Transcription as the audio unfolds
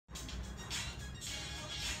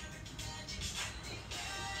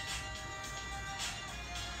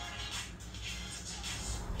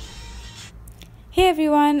Hey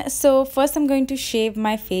everyone, so first I'm going to shave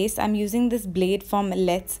my face. I'm using this blade from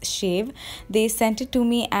Let's Shave. They sent it to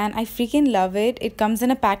me and I freaking love it. It comes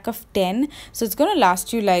in a pack of 10, so it's gonna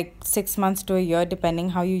last you like 6 months to a year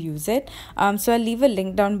depending how you use it. So I'll leave a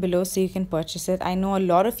link down below so you can purchase it. I know a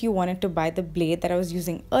lot of you wanted to buy the blade that I was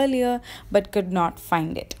using earlier but could not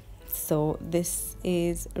find it. So this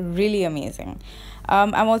is really amazing.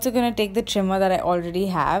 I'm also going to take the trimmer that I already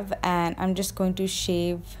have and I'm just going to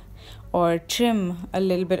shave or trim a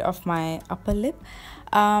little bit of my upper lip,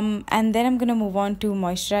 and then I'm gonna move on to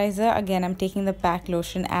moisturizer. Again, I'm taking the P.A.C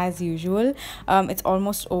Lotion as usual. It's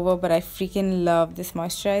almost over, but I freaking love this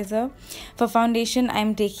moisturizer. For foundation,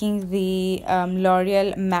 I'm taking the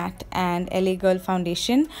L'Oreal Matte and LA Girl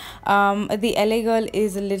foundation. The LA Girl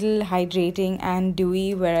is a little hydrating and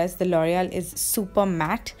dewy, whereas the L'Oreal is super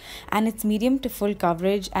matte and it's medium to full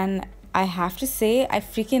coverage, and I have to say I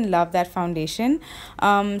freaking love that foundation.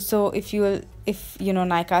 So if you know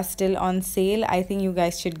Nykaa is still on sale, I think you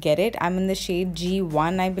guys should get it. I'm in the shade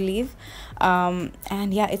G1, I believe,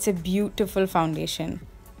 and yeah, it's a beautiful foundation.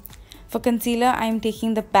 For concealer, I'm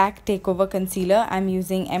taking the P.A.C Takeover Concealer. I'm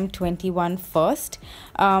using M21 first.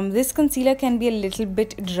 This concealer can be a little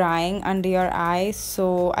bit drying under your eye,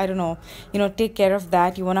 so I don't know, take care of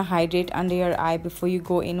that. You want to hydrate under your eye before you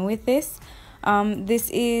go in with this.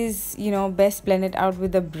 This is best blended out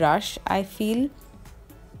with a brush, I feel.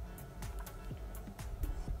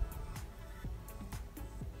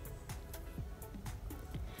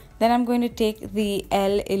 Then I'm going to take the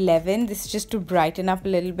L11. This is just to brighten up a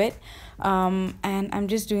little bit, and I'm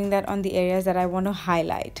just doing that on the areas that I want to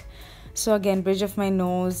highlight. So again, bridge of my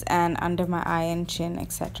nose and under my eye and chin,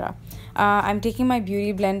 etc. I'm taking my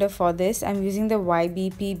beauty blender for this. I'm using the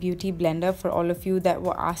YBP Beauty Blender for all of you that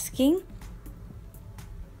were asking.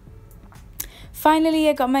 Finally,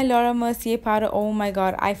 I got my Laura Mercier powder. Oh my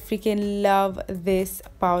god, I freaking love this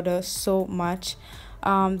powder so much.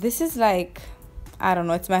 This is like, I don't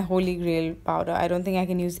know, it's my holy grail powder. I don't think I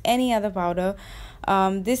can use any other powder.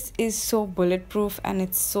 This is so bulletproof and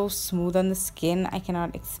it's so smooth on the skin. I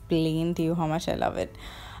cannot explain to you how much I love it.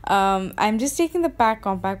 I'm just taking the P.A.C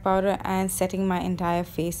compact powder and setting my entire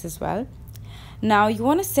face as well. Now you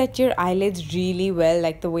want to set your eyelids really well,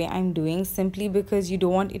 like the way I'm doing, simply because you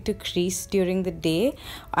don't want it to crease during the day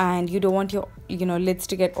and you don't want your lids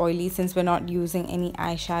to get oily, since we're not using any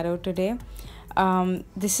eyeshadow today.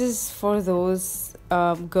 This is for those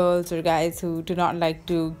girls or guys who do not like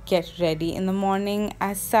to get ready in the morning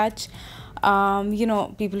as such.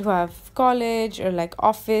 People who have college or like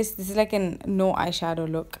office, this is like a no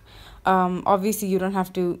eyeshadow look. Obviously you don't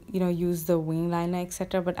have to use the wing liner,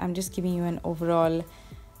 etc., but I'm just giving you an overall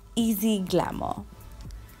easy glamour.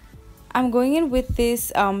 I'm going in with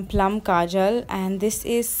this Plum kajal, and this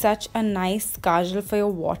is such a nice kajal for your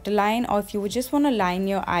waterline, or if you would just want to line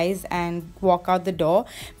your eyes and walk out the door,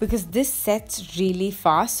 because this sets really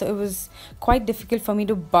fast, so it was quite difficult for me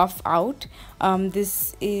to buff out.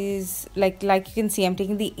 This is like you can see, I'm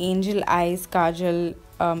taking the Angel Eyes kajal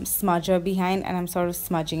smudger behind and I'm sort of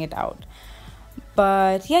smudging it out.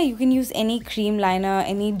 But yeah, you can use any cream liner,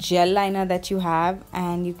 any gel liner that you have,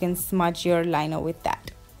 and you can smudge your liner with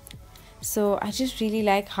that. So I just really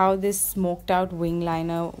like how this smoked out wing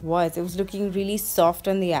liner was. It was looking really soft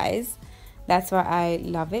on the eyes. That's why I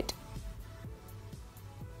love it.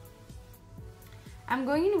 I'm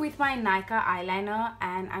going in with my Nykaa eyeliner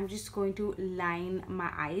and I'm just going to line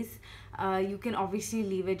my eyes. You can obviously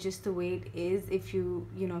leave it just the way it is if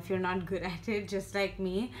if you're not good at it, just like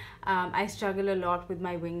me. I struggle a lot with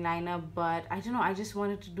my wing liner, but I don't know, I just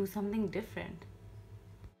wanted to do something different.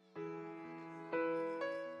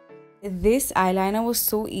 This eyeliner was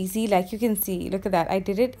so easy, like you can see, look at that. I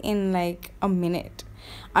did it in like a minute,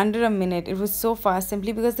 under a minute. It was so fast,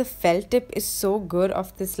 simply because the felt tip is so good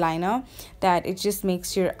of this liner that it just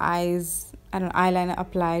makes your eyes, eyeliner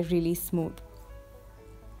apply really smooth.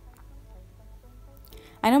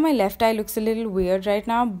 I know my left eye looks a little weird right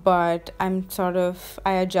now, but I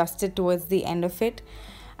adjust it towards the end of it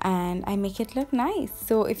and I make it look nice.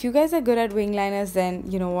 So if you guys are good at wing liners, then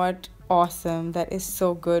you know what, awesome. That is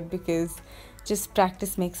so good, because just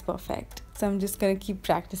practice makes perfect. So I'm just gonna keep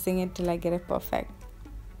practicing it till I get it perfect.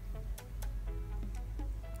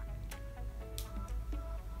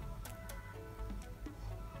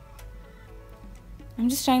 I'm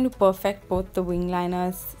just trying to perfect both the wing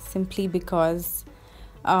liners, simply because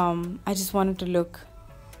I just wanted to look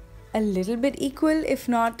a little bit equal, if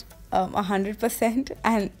not 100%,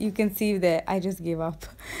 and you can see there I just gave up.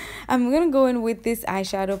 I'm gonna go in with this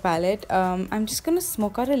eyeshadow palette. I'm just gonna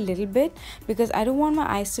smoke out a little bit because I don't want my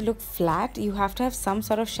eyes to look flat. You have to have some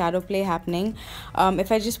sort of shadow play happening.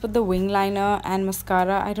 If I just put the wing liner and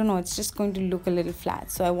mascara, I don't know, it's just going to look a little flat.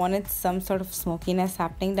 So I wanted some sort of smokiness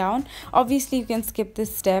happening down. Obviously you can skip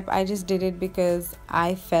this step. I just did it because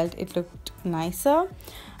I felt it looked nicer.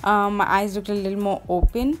 My eyes looked a little more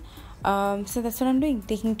open. So that's what I'm doing,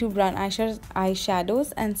 taking two brown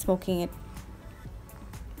eyeshadows and smoking it.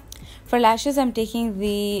 For lashes, I'm taking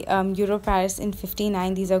the Uroparis in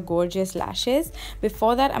 59. These are gorgeous lashes.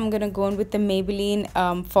 Before that, I'm going to go in with the Maybelline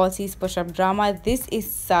Falsies Push Up Drama. This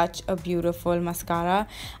is such a beautiful mascara.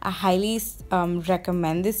 I highly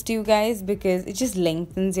recommend this to you guys because it just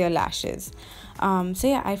lengthens your lashes. So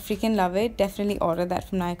yeah, I freaking love it. Definitely order that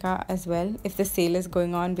from Nykaa as well if the sale is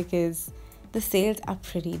going on, because the sales are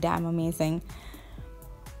pretty damn amazing.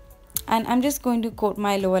 And I'm just going to coat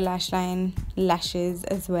my lower lash line lashes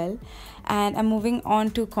as well, and I'm moving on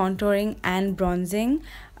to contouring and bronzing.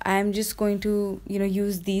 I'm just going to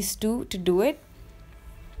use these two to do it.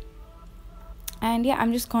 And yeah,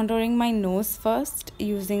 I'm just contouring my nose first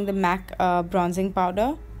using the MAC bronzing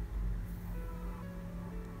powder.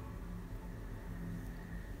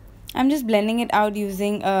 I'm just blending it out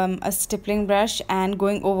using a stippling brush and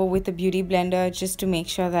going over with a beauty blender just to make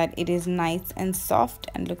sure that it is nice and soft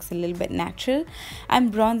and looks a little bit natural. I'm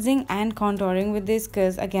bronzing and contouring with this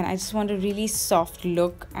because again, I just want a really soft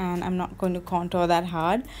look and I'm not going to contour that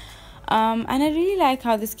hard. And I really like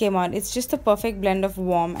how this came out. It's just a perfect blend of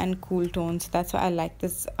warm and cool tones. That's why I like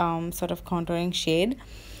this sort of contouring shade.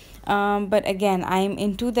 But again, I'm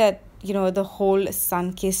into that the whole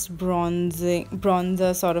sun-kissed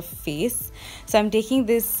bronzer sort of face. So I'm taking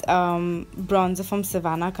this bronzer from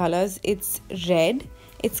Sivanna Colors. It's red.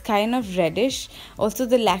 It's kind of reddish. Also,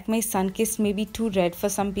 the Lakme sun-kissed may be too red for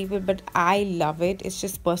some people, but I love it. It's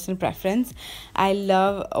just personal preference. I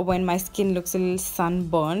love when my skin looks a little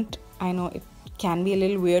sunburnt. I know it can be a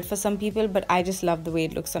little weird for some people, but I just love the way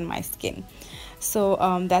it looks on my skin. So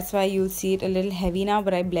that's why you'll see it a little heavy now,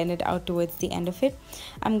 but I blend it out towards the end of it.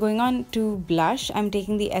 I'm going on to blush. I'm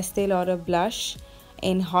taking the Estee Lauder blush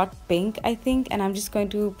in hot pink, I think, and I'm just going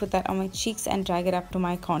to put that on my cheeks and drag it up to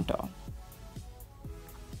my contour.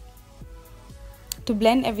 To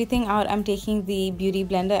blend everything out, I'm taking the beauty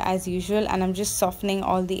blender as usual, and I'm just softening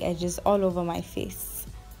all the edges all over my face.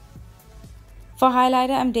 For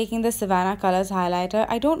highlighter, I'm taking the Sivanna Colors highlighter.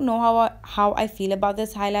 I don't know how I feel about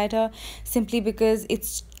this highlighter, simply because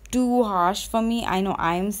it's too harsh for me. I know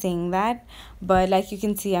I am saying that, but like you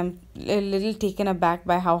can see, I'm a little taken aback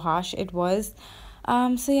by how harsh it was.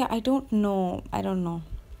 So yeah, I don't know.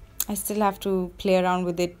 I still have to play around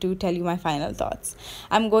with it to tell you my final thoughts.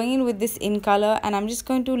 I'm going in with this Incolor, and I'm just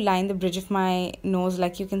going to line the bridge of my nose.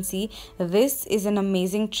 Like you can see, this is an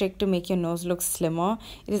amazing trick to make your nose look slimmer.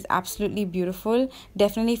 It is absolutely beautiful.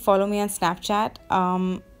 Definitely follow me on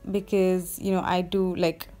Snapchat because I do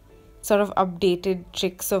like sort of updated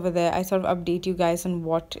tricks over there. I sort of update you guys on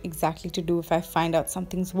what exactly to do if I find out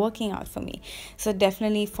something's working out for me. So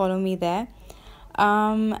definitely follow me there.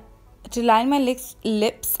 To line my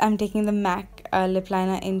lips, I'm taking the MAC lip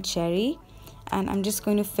liner in Cherry, and I'm just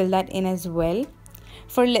going to fill that in as well.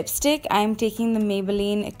 For lipstick, I'm taking the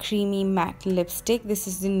Maybelline Creamy Matte Lipstick. This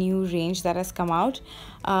is the new range that has come out.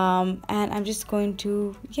 And I'm just going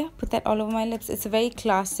to, put that all over my lips. It's a very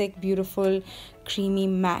classic, beautiful, creamy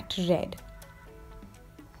matte red.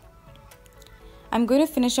 I'm going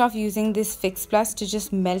to finish off using this Fix Plus to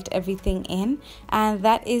just melt everything in, and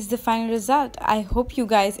that is the final result. I hope you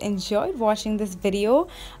guys enjoyed watching this video,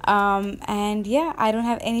 and yeah, I don't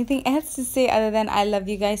have anything else to say other than I love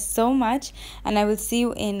you guys so much, and I will see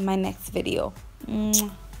you in my next video.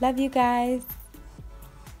 Love you guys.